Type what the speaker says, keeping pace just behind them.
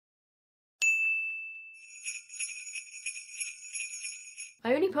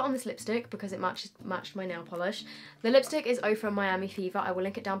I only put on this lipstick because it matched my nail polish. The lipstick is Ofra Miami Fever, I will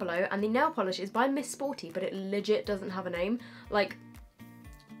link it down below, and the nail polish is by Miss Sporty, but it legit doesn't have a name. Like,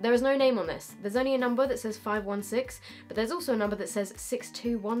 there is no name on this. There's only a number that says 516, but there's also a number that says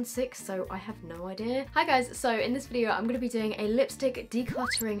 6216, so I have no idea. Hi guys, so in this video I'm going to be doing a lipstick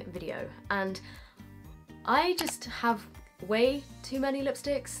decluttering video, and I just have way too many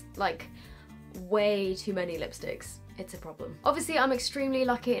lipsticks, like way too many lipsticks. It's a problem. Obviously I'm extremely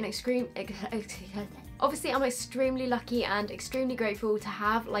lucky and extremely grateful to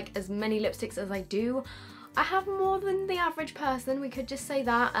have like as many lipsticks as I do. I have more than the average person, we could just say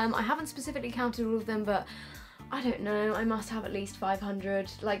that. I haven't specifically counted all of them, but I don't know, I must have at least 500.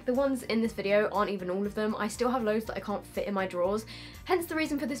 Like, the ones in this video aren't even all of them. I still have loads that I can't fit in my drawers. Hence the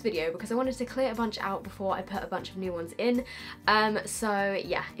reason for this video, because I wanted to clear a bunch out before I put a bunch of new ones in. So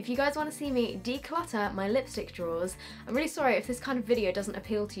yeah, if you guys want to see me declutter my lipstick drawers, I'm really sorry if this kind of video doesn't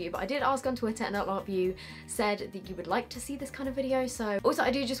appeal to you, but I did ask on Twitter and a lot of you said that you would like to see this kind of video. So also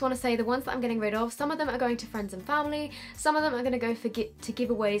I do just want to say the ones that I'm getting rid of, some of them are going to friends and family, some of them are going to go to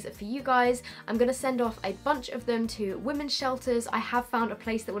giveaways for you guys. I'm going to send off a bunch of them to women's shelters. I have found a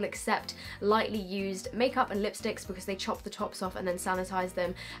place that will accept lightly used makeup and lipsticks because they chop the tops off and then sanitize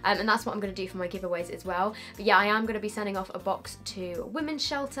them, and that's what I'm going to do for my giveaways as well. But yeah, I am going to be sending off a box to women's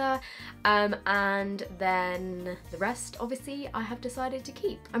shelter, and then the rest obviously I have decided to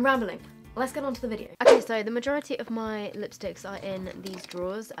keep. I'm rambling. Let's get on to the video. Okay, so the majority of my lipsticks are in these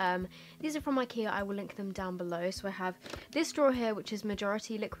drawers. These are from Makki Hair, I will link them down below. So I have this drawer here, which is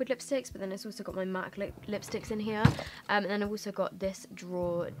majority liquid lipsticks, but then it's also got my MAC lipsticks in here. And then I've also got this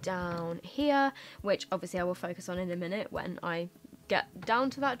drawer down here, which obviously I will focus on in a minute when I get down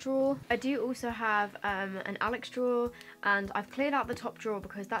to that drawer. I do also have an Alex drawer, and I've cleared out the top drawer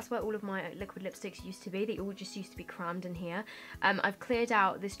because that's where all of my liquid lipsticks used to be. They all just used to be crammed in here. I've cleared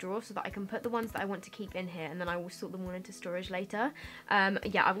out this drawer so that I can put the ones that I want to keep in here, and then I will sort them all into storage later.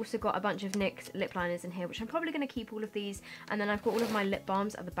 Yeah, I've also got a bunch of NYX lip liners in here, which I'm probably going to keep all of these, and then I've got all of my lip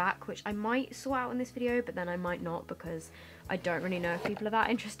balms at the back, which I might sort out in this video, but then I might not because I don't really know if people are that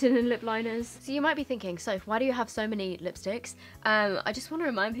interested in lip liners. So you might be thinking, Soph, why do you have so many lipsticks? I just want to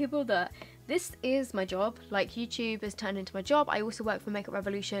remind people that this is my job. Like, YouTube has turned into my job. I also work for Makeup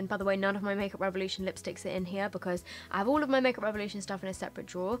Revolution. By the way, none of my Makeup Revolution lipsticks are in here because I have all of my Makeup Revolution stuff in a separate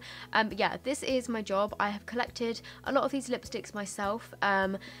drawer. But yeah, this is my job. I have collected a lot of these lipsticks myself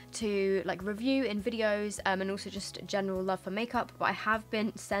to like review in videos, and also just general love for makeup. But I have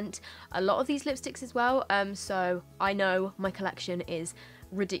been sent a lot of these lipsticks as well. So I know my collection is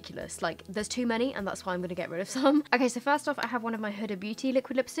ridiculous. Like, there's too many, and that's why I'm gonna get rid of some. Okay, so first off I have one of my Huda Beauty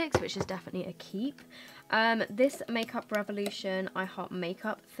liquid lipsticks, which is definitely a keep. This Makeup Revolution I Heart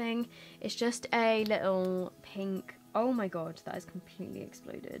Makeup thing is just a little pink, oh my god, that has completely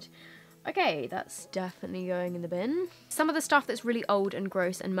exploded. Okay, that's definitely going in the bin. Some of the stuff that's really old and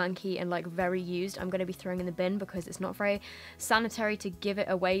gross and manky and like very used, I'm going to be throwing in the bin because it's not very sanitary to give it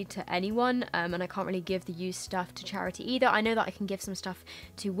away to anyone, and I can't really give the used stuff to charity either. I know that I can give some stuff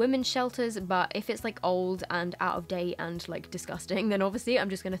to women's shelters, but if it's like old and out of date and like disgusting, then obviously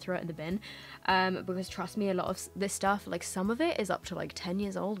I'm just going to throw it in the bin, because trust me, a lot of this stuff, like some of it is up to like 10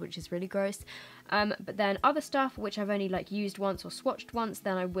 years old, which is really gross. But then other stuff which I've only like used once or swatched once,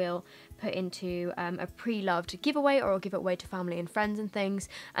 then I will put into a pre-loved giveaway, or I'll give it away to family and friends and things,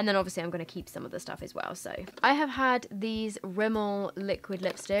 and then obviously I'm going to keep some of the stuff as well. So I have had these Rimmel liquid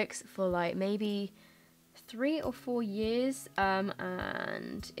lipsticks for like maybe 3 or 4 years,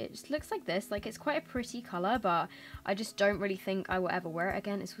 and it just looks like this. Like, it's quite a pretty colour, but I just don't really think I will ever wear it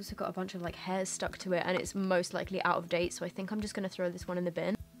again. It's also got a bunch of like hairs stuck to it, and it's most likely out of date, so I think I'm just going to throw this one in the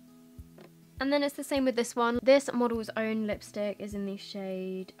bin. And then it's the same with this one. This Model's Own lipstick is in the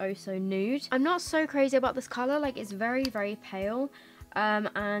shade Oh So Nude. I'm not so crazy about this colour, like it's very, very pale.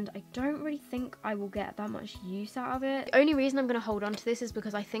 And I don't really think I will get that much use out of it. The only reason I'm going to hold on to this is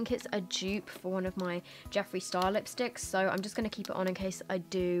because I think it's a dupe for one of my Jeffree Star lipsticks, so I'm just going to keep it on in case I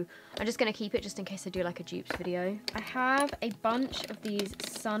do. I'm just going to keep it just in case I do like a dupes video. I have a bunch of these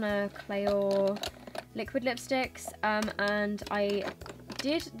Sana Clayor liquid lipsticks, and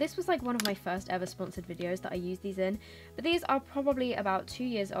this was like one of my first ever sponsored videos that I used these in, but these are probably about 2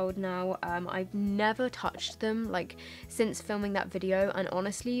 years old now. I've never touched them like since filming that video, and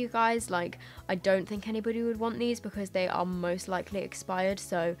honestly you guys, like, I don't think anybody would want these because they are most likely expired.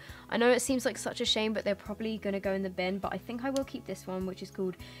 So I know it seems like such a shame, but they're probably gonna go in the bin, but I think I will keep this one, which is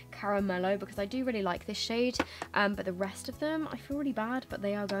called Caramello, because I do really like this shade. But the rest of them I feel really bad, but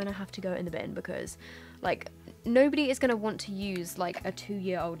they are going to have to go in the bin because, like, nobody is going to want to use like a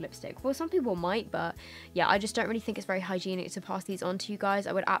 2-year-old lipstick. Well, some people might, but yeah, I just don't really think it's very hygienic to pass these on to you guys.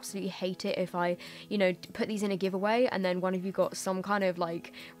 I would absolutely hate it if I, you know, put these in a giveaway and then one of you got some kind of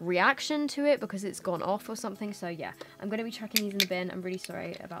like reaction to it because it's gone off or something. So yeah, I'm going to be chucking these in the bin. I'm really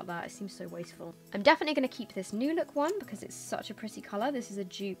sorry about that. It seems so wasteful. I'm definitely going to keep this New Look one because it's such a pretty color. This is a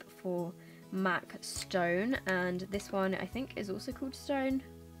dupe for MAC Stone, and this one I think is also called Stone.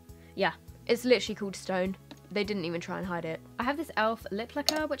 Yeah, it's literally called Stone. They didn't even try and hide it. I have this e.l.f. lip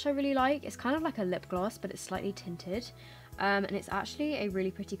lacquer, which I really like. It's kind of like a lip gloss, but it's slightly tinted. And it's actually a really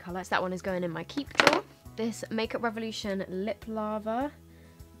pretty colour. So that one is going in my keep drawer. This Makeup Revolution Lip Lava.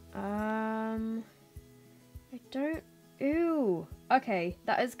 I don't... Ooh. Okay,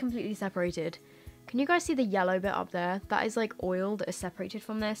 that is completely separated. Can you guys see the yellow bit up there? That is like oil that is separated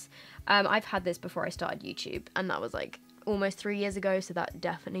from this. I've had this before I started YouTube, and that was like almost 3 years ago, so that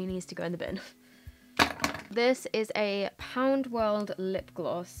definitely needs to go in the bin. This is a Pound World lip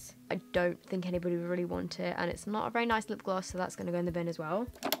gloss. I don't think anybody would really want it, and it's not a very nice lip gloss, so that's going to go in the bin as well.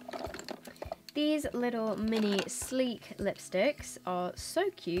 These little mini sleek lipsticks are so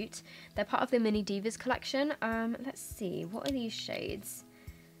cute. They're part of the Mini Divas collection. Let's see, what are these shades?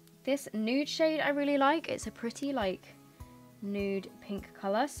 This nude shade I really like. It's a pretty like nude pink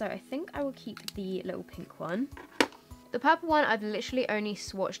colour, so I think I will keep the little pink one. The purple one I've literally only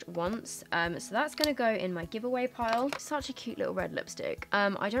swatched once, so that's going to go in my giveaway pile. Such a cute little red lipstick.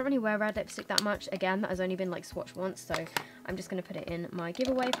 I don't really wear red lipstick that much. Again, that has only been like swatched once, so I'm just going to put it in my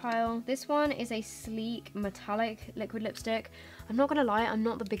giveaway pile. This one is a sleek metallic liquid lipstick. I'm not going to lie, I'm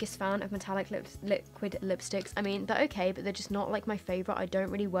not the biggest fan of metallic liquid lipsticks. I mean, they're okay, but they're just not like my favourite. I don't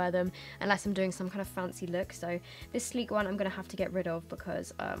really wear them unless I'm doing some kind of fancy look, so this sleek one I'm going to have to get rid of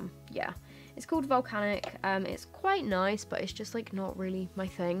because, yeah. It's called Volcanic. It's quite nice, but it's just like not really my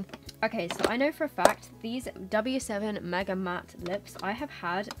thing. Okay, so I know for a fact these W7 Mega Matte lips I have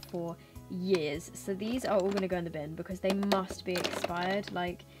had for years. So these are all going to go in the bin because they must be expired.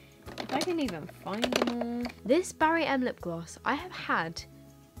 Like, if I can even find them all. This Barry M lip gloss I have had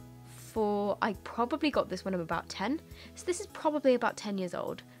for, I probably got this when I'm about 10. So this is probably about 10 years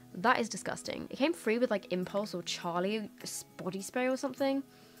old. That is disgusting. It came free with like Impulse or Charlie body spray or something.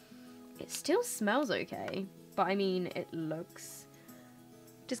 It still smells okay, but I mean, it looks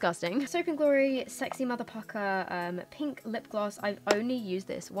disgusting. Soap & Glory Sexy Mother Pucker pink lip gloss. I've only used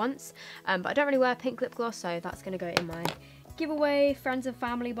this once, but I don't really wear pink lip gloss, so that's going to go in my giveaway friends and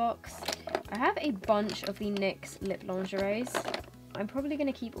family box. I have a bunch of the NYX lip lingeries. I'm probably going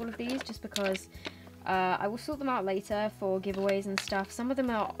to keep all of these just because I will sort them out later for giveaways and stuff. Some of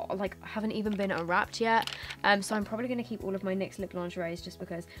them are like haven't even been unwrapped yet, so I'm probably going to keep all of my NYX lip lingeries just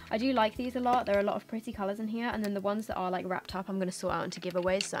because I do like these a lot. There are a lot of pretty colours in here, and then the ones that are like wrapped up I'm going to sort out into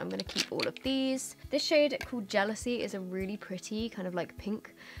giveaways, so I'm going to keep all of these. This shade called Jealousy is a really pretty kind of like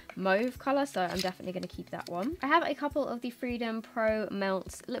pink mauve colour, so I'm definitely going to keep that one. I have a couple of the Freedom Pro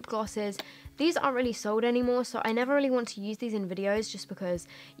Melts lip glosses. These aren't really sold anymore, so I never really want to use these in videos just because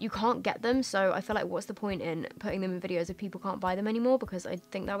you can't get them, so I feel like what's the point in putting them in videos if people can't buy them anymore, because I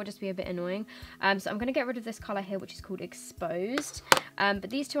think that would just be a bit annoying. So I'm going to get rid of this colour here, which is called Exposed, but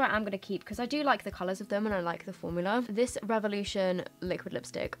these two I am going to keep because I do like the colours of them and I like the formula. This Revolution liquid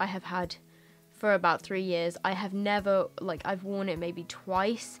lipstick I have had for about 3 years. I have never, like, I've worn it maybe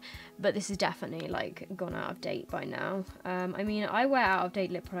twice, but this is definitely like gone out of date by now. I mean, I wear out of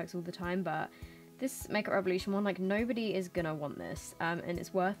date lip products all the time, but this Makeup Revolution one, like, nobody is gonna want this, and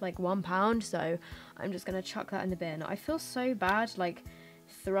it's worth like £1, so I'm just gonna chuck that in the bin. I feel so bad like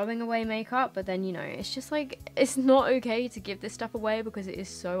throwing away makeup, but then, you know, it's just like, it's not okay to give this stuff away because it is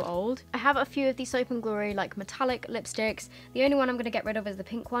so old. I have a few of these Soap & Glory like metallic lipsticks. The only one I'm going to get rid of is the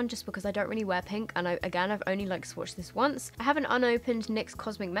pink one, just because I don't really wear pink, and I've only like swatched this once. I have an unopened NYX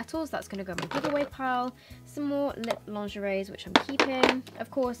Cosmic Metals, that's going to go in my giveaway pile. Some more lip lingeries, which I'm keeping.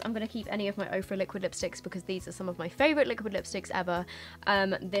 Of course, I'm going to keep any of my Ofra liquid lipsticks because these are some of my favourite liquid lipsticks ever.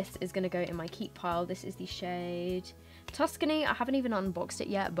 This is going to go in my keep pile. This is the shade Tuscany. I haven't even unboxed it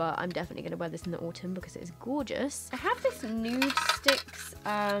yet, but I'm definitely going to wear this in the autumn because it is gorgeous. I have this Nude Sticks,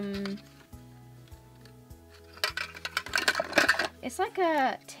 it's like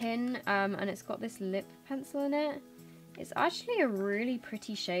a tin, and it's got this lip pencil in it. It's actually a really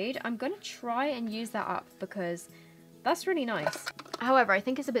pretty shade. I'm going to try and use that up because that's really nice. However, I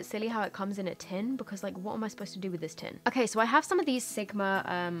think it's a bit silly how it comes in a tin, because like, what am I supposed to do with this tin? Okay, so I have some of these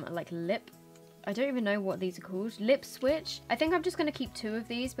Sigma like lip, I don't even know what these are called. Lip Switch. I think I'm just going to keep 2 of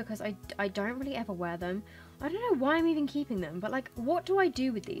these because I don't really ever wear them. I don't know why I'm even keeping them, but like, what do I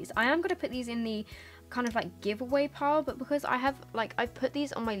do with these? I am going to put these in the kind of like giveaway pile, but because I have like, I've put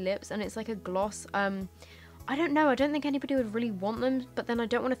these on my lips and it's like a gloss. I don't know, I don't think anybody would really want them, but then I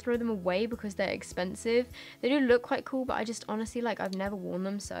don't want to throw them away because they're expensive. They do look quite cool, but I just honestly, like, I've never worn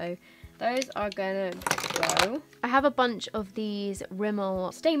them, so those are gonna go. I have a bunch of these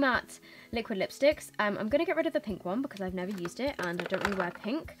Rimmel Stay Matte liquid lipsticks. I'm gonna get rid of the pink one because I've never used it and I don't really wear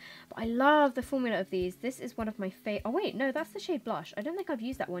pink, but I love the formula of these. This is one of my favorite. Oh wait, no, that's the shade Blush. I don't think I've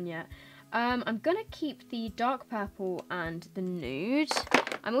used that one yet. I'm gonna keep the dark purple and the nude.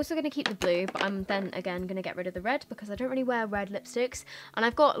 I'm also going to keep the blue, but I'm then again going to get rid of the red because I don't really wear red lipsticks, and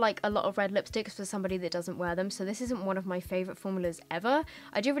I've got like a lot of red lipsticks for somebody that doesn't wear them, so this isn't one of my favourite formulas ever.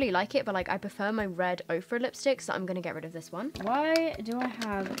 I do really like it, but like I prefer my red Ofra lipstick, so I'm going to get rid of this one. Why do I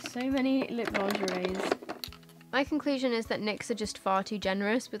have so many lip lingeries? My conclusion is that NYX are just far too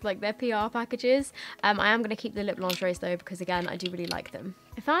generous with like their PR packages. I am going to keep the lip lingeries though because again I do really like them.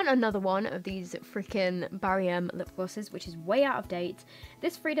 I found another one of these freaking Barry M lip glosses, which is way out of date.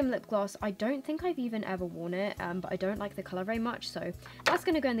 This Freedom lip gloss, I don't think I've even ever worn it, but I don't like the colour very much, so that's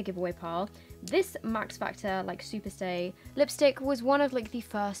going to go in the giveaway pile. This Max Factor like Superstay lipstick was one of like the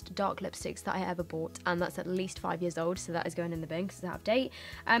first dark lipsticks that I ever bought, and that's at least 5 years old, so that is going in the bin because it's out of date.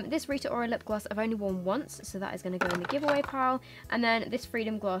 This Rita Ora lip gloss I've only worn once, so that is going to go in the giveaway pile. And then this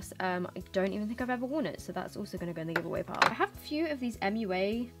Freedom gloss, I don't even think I've ever worn it, so that's also going to go in the giveaway pile. I have a few of these MUA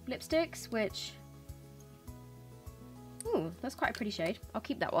lipsticks, which, ooh, that's quite a pretty shade. I'll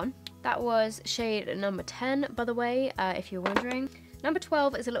keep that one. That was shade number 10, by the way, if you're wondering. Number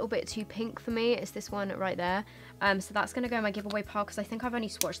 12 is a little bit too pink for me. It's this one right there. So that's going to go in my giveaway pile because I think I've only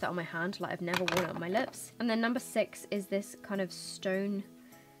swatched that on my hand. Like, I've never worn it on my lips. And then number 6 is this kind of stone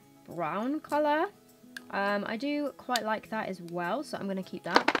brown colour. I do quite like that as well, so I'm going to keep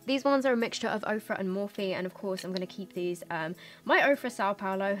that. These ones are a mixture of Ofra and Morphe, and of course I'm going to keep these. My Ofra Sao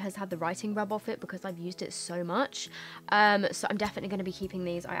Paulo has had the writing rub off it because I've used it so much, so I'm definitely going to be keeping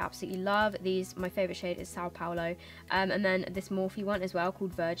these. I absolutely love these. My favourite shade is Sao Paulo, and then this Morphe one as well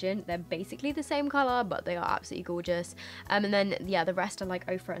called Virgin. They're basically the same colour, but they are absolutely gorgeous. And then, yeah, the rest are like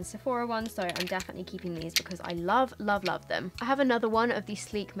Ofra and Sephora ones, so I'm definitely keeping these because I love, love, love them. I have another one of these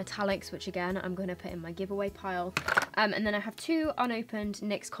sleek metallics, which again, I'm going to put in my giveaway pile. And then I have 2 unopened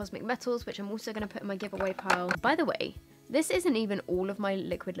NYX Cosmic Metals, which I'm also going to put in my giveaway pile. By the way, this isn't even all of my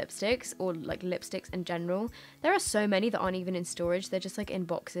liquid lipsticks, or like lipsticks in general. There are so many that aren't even in storage. They're just like in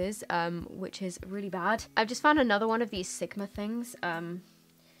boxes, which is really bad. I've just found another one of these Sigma things.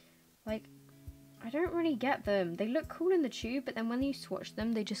 Like, I don't really get them. They look cool in the tube, but then when you swatch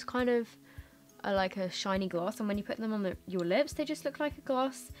them, they just kind of are like a shiny gloss. And when you put them on your lips, they just look like a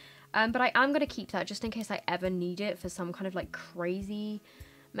gloss. But I am going to keep that just in case I ever need it for some kind of like crazy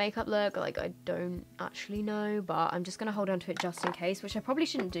makeup look. Like, I don't actually know, but I'm just going to hold on to it just in case, which I probably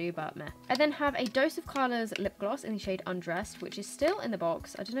shouldn't do, but meh. I then have a Dose of Colors lip gloss in the shade Undressed, which is still in the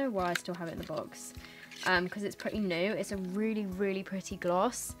box. I don't know why I still have it in the box, because it's pretty new. It's a really, really pretty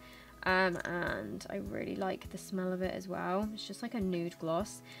gloss. And I really like the smell of it as well. It's just like a nude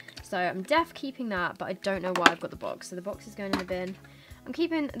gloss. So I'm keeping that, but I don't know why I've got the box. So the box is going in the bin. I'm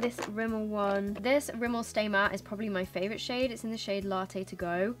keeping this Rimmel one. This Rimmel Stay Matte is probably my favourite shade. It's in the shade Latte to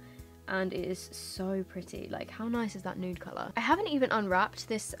Go, and it is so pretty. Like, how nice is that nude colour? I haven't even unwrapped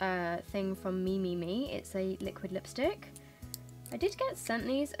this thing from Me. It's a liquid lipstick. I did get sent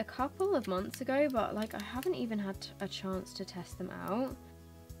these a couple of months ago, but like I haven't even had a chance to test them out.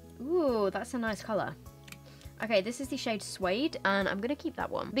 Ooh, that's a nice colour. Okay, this is the shade Suede, and I'm going to keep that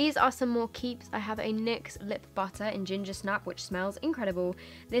one. These are some more keeps. I have a NYX lip butter in Ginger Snap, which smells incredible.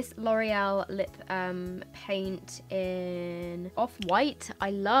 This L'Oreal lip paint in Off-White.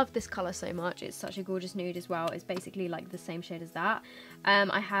 I love this colour so much. It's such a gorgeous nude as well. It's basically like the same shade as that.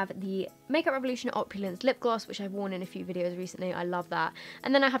 I have the Makeup Revolution Opulence lip gloss, which I've worn in a few videos recently. I love that.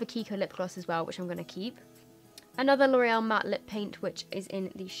 And then I have a Kiko lip gloss as well, which I'm going to keep. Another L'Oreal matte lip paint, which is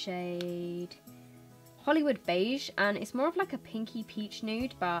in the shade Hollywood Beige, and it's more of like a pinky peach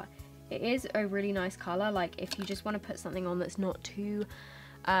nude, but it is a really nice colour. Like, if you just want to put something on that's not too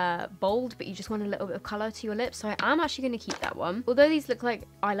bold, but you just want a little bit of colour to your lips, so I am actually going to keep that one. Although these look like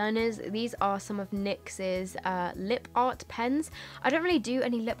eyeliners, these are some of NYX's lip art pens. I don't really do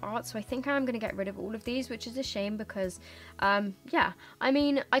any lip art, so I think I'm going to get rid of all of these, which is a shame because yeah, I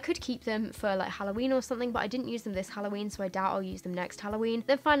mean, I could keep them for like Halloween or something, but I didn't use them this Halloween, so I doubt I'll use them next Halloween.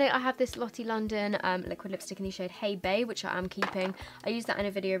 Then finally I have this Lottie London liquid lipstick in the shade Hey Bae, which I am keeping. I used that in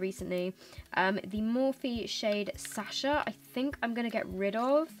a video recently. The Morphe shade Sasha, I think I'm going to get rid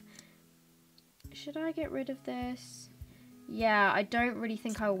of. Should I get rid of this? Yeah, I don't really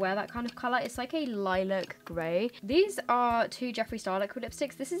think I'll wear that kind of colour. It's like a lilac grey. These are 2 Jeffree Star liquid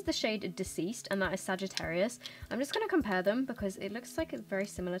lipsticks. This is the shade Deceased, and that is Sagittarius. I'm just going to compare them because it looks like it's very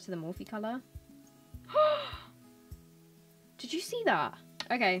similar to the Morphe colour. Did you see that?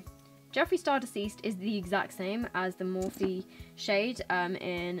 Okay. Jeffree Star Deceased is the exact same as the Morphe shade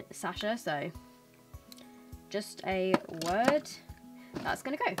in Sasha, so just a word. That's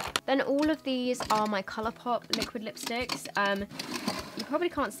gonna go. Then all of these are my ColourPop liquid lipsticks. You probably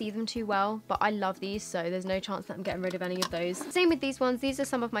can't see them too well, but I love these, so there's no chance that I'm getting rid of any of those. Same with these ones. These are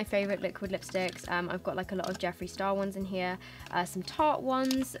some of my favourite liquid lipsticks. I've got like a lot of Jeffree Star ones in here, some Tarte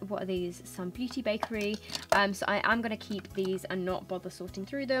ones. What are these? Some Beauty Bakery. So I am going to keep these and not bother sorting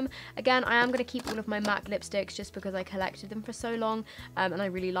through them. Again, I am going to keep all of my MAC lipsticks just because I collected them for so long, and I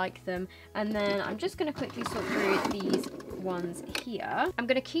really like them. And then I'm just going to quickly sort through these ones here. I'm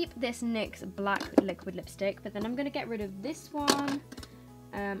going to keep this NYX black liquid lipstick, but then I'm going to get rid of this one.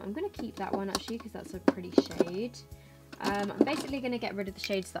 I'm going to keep that one actually because that's a pretty shade. I'm basically going to get rid of the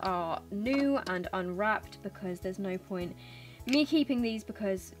shades that are new and unwrapped because there's no point me keeping these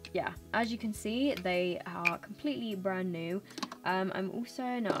because, yeah, as you can see, they are completely brand new. I'll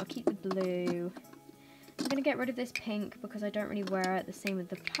keep the blue. I'm going to get rid of this pink because I don't really wear it. The same with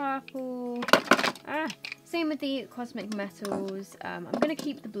the purple. Same with the Cosmic Metals. I'm going to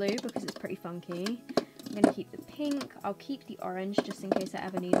keep the blue because it's pretty funky. I'm going to keep the pink. I'll keep the orange just in case I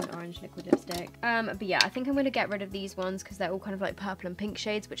ever need an orange liquid lipstick. But yeah, I think I'm going to get rid of these ones because they're all kind of like purple and pink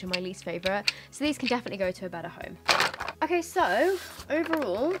shades, which are my least favourite. So these can definitely go to a better home. Okay, so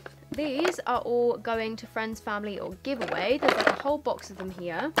overall, these are all going to friends, family, or giveaway. There's like a whole box of them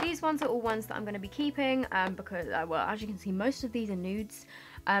here. These ones are all ones that I'm going to be keeping because, well, as you can see, most of these are nudes.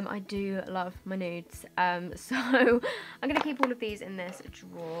 I do love my nudes, so I'm going to keep all of these in this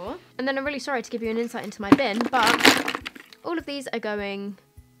drawer. And then I'm really sorry to give you an insight into my bin, but all of these are going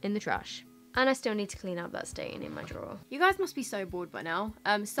in the trash. And I still need to clean up that stain in my drawer. You guys must be so bored by now.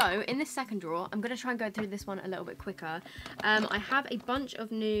 So in this second drawer, I'm going to try and go through this one a little bit quicker. I have a bunch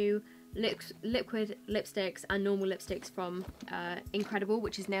of new liquid lipsticks and normal lipsticks from Incredible,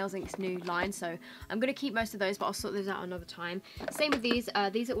 which is Nails Inc.'s new line, so I'm going to keep most of those, but I'll sort those out another time. Same with these.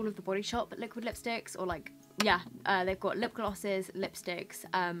 These are all of the Body Shop liquid lipsticks, or like, yeah, they've got lip glosses, lipsticks,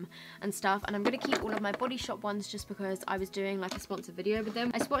 and stuff, and I'm going to keep all of my Body Shop ones just because I was doing like a sponsored video with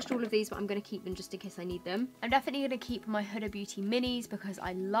them. I swatched all of these, but I'm going to keep them just in case I need them. I'm definitely going to keep my Huda Beauty minis because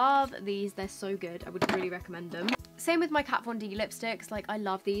I love these. They're so good. I would really recommend them. Same with my Kat Von D lipsticks. Like, I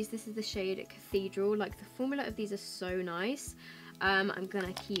love these. This is the shade Cathedral. Like, the formula of these is so nice. I'm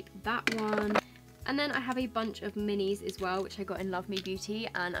gonna keep that one. And then I have a bunch of minis as well, which I got in Love Me Beauty,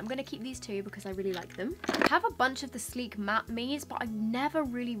 and I'm going to keep these too because I really like them. I have a bunch of the Sleek Matte Mi's, but I never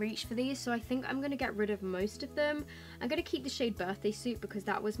really reached for these, so I think I'm going to get rid of most of them. I'm going to keep the shade Birthday Suit because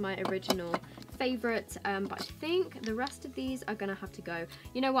that was my original favourite, but I think the rest of these are going to have to go.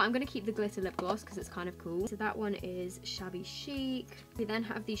 You know what, I'm going to keep the glitter lip gloss because it's kind of cool. So that one is Shabby Chic. We then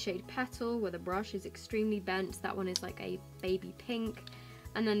have the shade Petal, where the brush is extremely bent. That one is like a baby pink.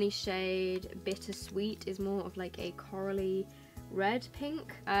 And then the shade Bittersweet is more of like a corally red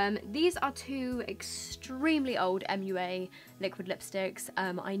pink. These are two extremely old MUA liquid lipsticks.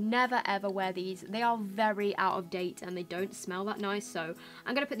 I never ever wear these. They are very out of date and they don't smell that nice, so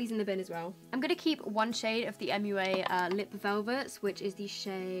I'm going to put these in the bin as well. I'm going to keep one shade of the MUA Lip Velvets, which is the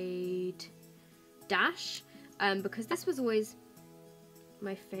shade Dash, because this was always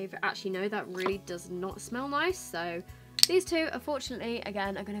my favourite. Actually, no, that really does not smell nice, so these two, unfortunately,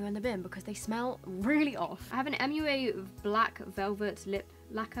 again, are going to go in the bin because they smell really off. I have an MUA Black Velvet Lip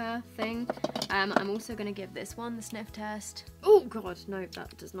Lacquer thing. I'm also going to give this one the sniff test. Oh god, no,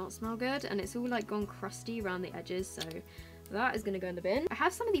 that does not smell good. And it's all like gone crusty around the edges, so that is going to go in the bin. I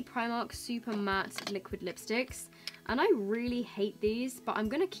have some of the Primark Super Matte Liquid Lipsticks, and I really hate these, but I'm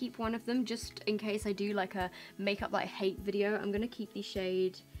going to keep one of them just in case I do like a makeup that I hate video. I'm going to keep the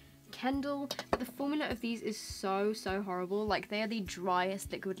shade Kendall, but the formula of these is so horrible. Like, they are the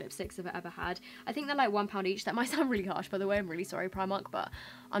driest liquid lipsticks I've ever had. I think they're like £1 each. That might sound really harsh, by the way. I'm really sorry, Primark, but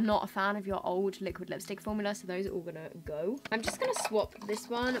I'm not a fan of your old liquid lipstick formula, so those are all gonna go. I'm just gonna swap this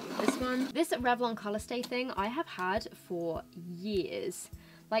one with this one. This Revlon Color Stay thing I have had for years.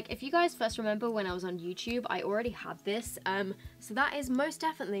 Like, if you guys first remember when I was on YouTube, I already had this, so that is most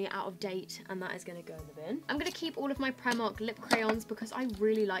definitely out of date, and that is going to go in the bin. I'm going to keep all of my Primark lip crayons because I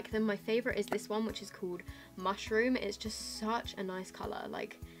really like them. My favourite is this one, which is called Mushroom. It's just such a nice colour.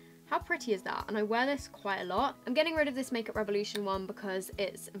 Like, how pretty is that? And I wear this quite a lot. I'm getting rid of this Makeup Revolution one because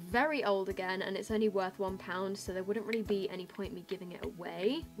it's very old again and it's only worth £1, so there wouldn't really be any point me giving it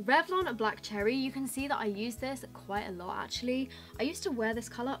away. Revlon Black Cherry, you can see that I use this quite a lot actually. I used to wear this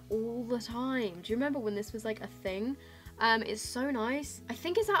colour all the time. Do you remember when this was like a thing? It's so nice. I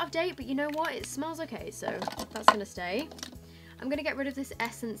think it's out of date, but you know what? It smells okay, so that's gonna stay. I'm going to get rid of this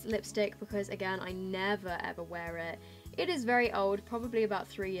Essence lipstick because, again, I never ever wear it. It is very old, probably about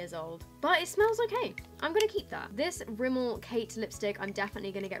 3 years old, but it smells okay. I'm going to keep that. This Rimmel Kate lipstick I'm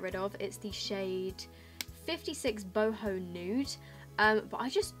definitely going to get rid of. It's the shade 56 Boho Nude. But I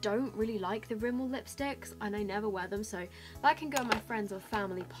just don't really like the Rimmel lipsticks and I never wear them, so that can go in my friends or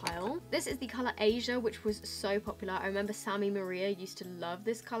family pile. This is the colour Asia, which was so popular. I remember Sammy Maria used to love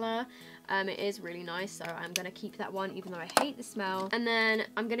this colour. It is really nice, so I'm going to keep that one even though I hate the smell. And then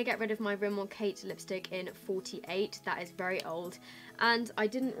I'm going to get rid of my Rimmel Kate lipstick in 48. That is very old and I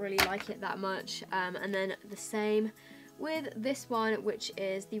didn't really like it that much. And then the same with this one, which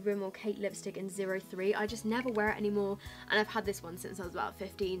is the Rimmel Kate lipstick in 03. I just never wear it anymore, and I've had this one since I was about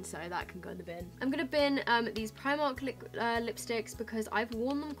 15, so that can go in the bin. I'm gonna bin these Primark lipsticks because I've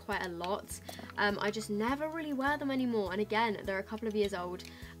worn them quite a lot. I just never really wear them anymore, and again, they're a couple of years old.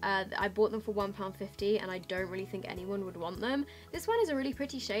 I bought them for £1.50, and I don't really think anyone would want them. This one is a really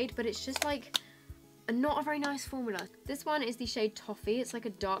pretty shade, but it's just like not a very nice formula. This one is the shade Toffee. It's like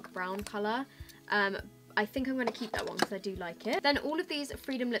a dark brown colour. I think I'm going to keep that one because I do like it. Then all of these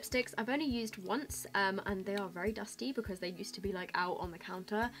Freedom lipsticks I've only used once, and they are very dusty because they used to be like out on the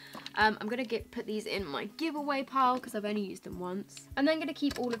counter. I'm going to put these in my giveaway pile because I've only used them once. I'm then going to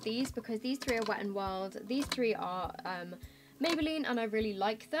keep all of these because these three are Wet n Wild. These three are Maybelline and I really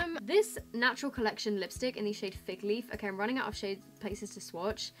like them. This Natural Collection lipstick in the shade Fig Leaf. Okay, I'm running out of places to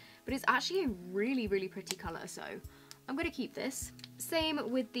swatch, but it's actually a really, really pretty colour, so I'm going to keep this. Same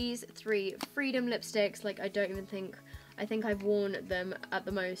with these three Freedom lipsticks. Like, I think I've worn them at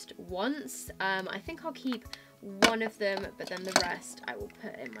the most once. I think I'll keep one of them, but then the rest I will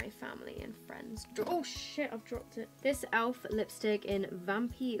put in my family and friends drawer. Oh shit, I've dropped it. This e.l.f. lipstick in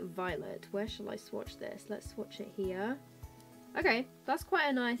Vampy Violet. Where shall I swatch this? Let's swatch it here. Okay, that's quite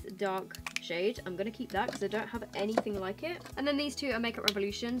a nice dark shade. I'm going to keep that because I don't have anything like it. And then these two are Makeup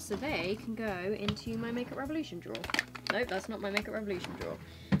Revolution, so they can go into my Makeup Revolution drawer. Nope, that's not my Makeup Revolution drawer.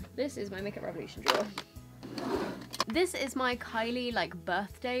 This is my Makeup Revolution drawer. This is my Kylie like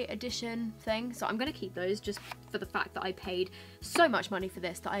birthday edition thing, so I'm going to keep those just for the fact that I paid so much money for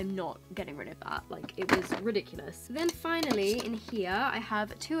this that I'm not getting rid of that. Like, it was ridiculous. Then finally in here I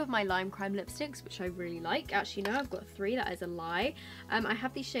have two of my Lime Crime lipsticks, which I really like. Actually no, I've got three, that is a lie. I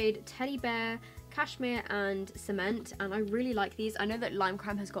have the shade Teddy Bear, Cashmere and Cement, and I really like these. I know that Lime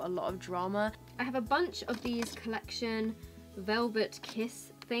Crime has got a lot of drama. I have a bunch of these collection Velvet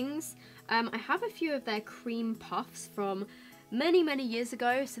Kiss things. I have a few of their cream puffs from many, many years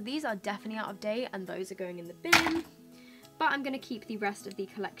ago, so these are definitely out of date and those are going in the bin. But I'm going to keep the rest of the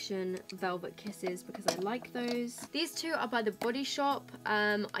collection Velvet Kisses because I like those. These two are by The Body Shop.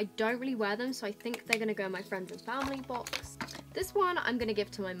 I don't really wear them, so I think they're going to go in my friends and family box. This one I'm going to give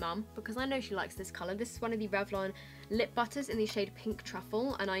to my mum because I know she likes this colour. This is one of the Revlon lip butters in the shade Pink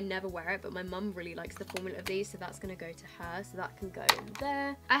Truffle, and I never wear it, but my mum really likes the formula of these, so that's going to go to her, so that can go in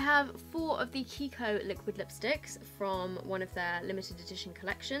there. I have 4 of the Kiko liquid lipsticks from one of their limited edition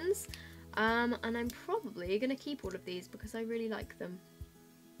collections, and I'm probably going to keep all of these because I really like them.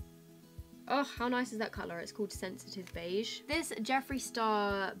 Oh, how nice is that colour? It's called Sensitive Beige. This Jeffree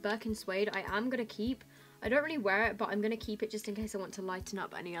Star Birkin Suede I am going to keep. I don't really wear it, but I'm going to keep it just in case I want to lighten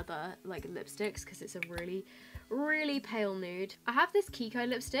up any other like lipsticks because it's a really, really pale nude. I have this Kiko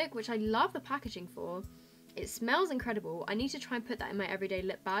lipstick, which I love the packaging for. It smells incredible. I need to try and put that in my everyday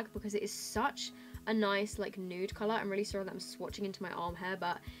lip bag because it is such a nice like nude colour. I'm really sorry that I'm swatching into my arm hair,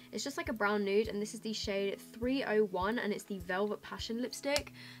 but it's just like a brown nude, and this is the shade 301 and it's the Velvet Passion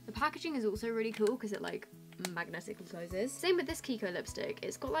lipstick. The packaging is also really cool because it like magnetically closes. Same with this Kiko lipstick.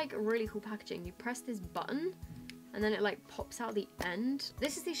 It's got like really cool packaging. You press this button and then it like pops out the end.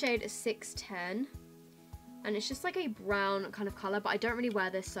 This is the shade 610 and it's just like a brown kind of colour, but I don't really wear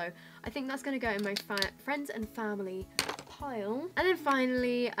this, so I think that's going to go in my friends and family pile. And then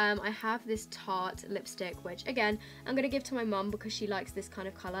finally I have this Tarte lipstick, which again I'm going to give to my mum because she likes this kind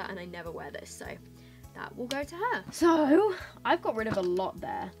of colour and I never wear this, so that will go to her. So I've got rid of a lot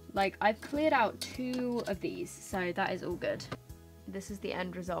there. Like, I've cleared out 2 of these, so that is all good. This is the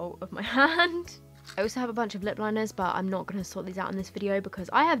end result of my hand. I also have a bunch of lip liners, but I'm not going to sort these out in this video because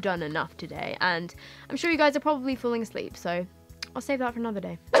I have done enough today and I'm sure you guys are probably falling asleep, so I'll save that for another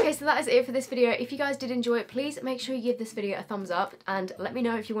day. Okay, so that is it for this video. If you guys did enjoy it, please make sure you give this video a thumbs up and let me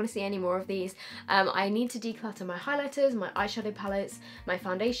know if you want to see any more of these. I need to declutter my highlighters, my eyeshadow palettes, my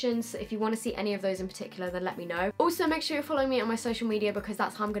foundations. So if you want to see any of those in particular, then let me know. Also, make sure you're following me on my social media because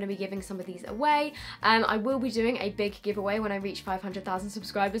that's how I'm going to be giving some of these away. I will be doing a big giveaway when I reach 500,000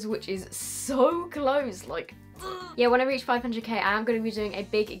 subscribers, which is so close, like Yeah, when I reach 500k, I am going to be doing a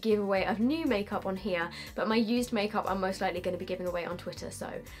big giveaway of new makeup on here, but my used makeup I'm most likely going to be giving away on Twitter, so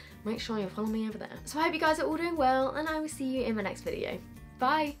make sure you follow me over there. So I hope you guys are all doing well, and I will see you in my next video.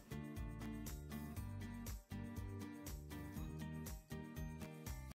 Bye!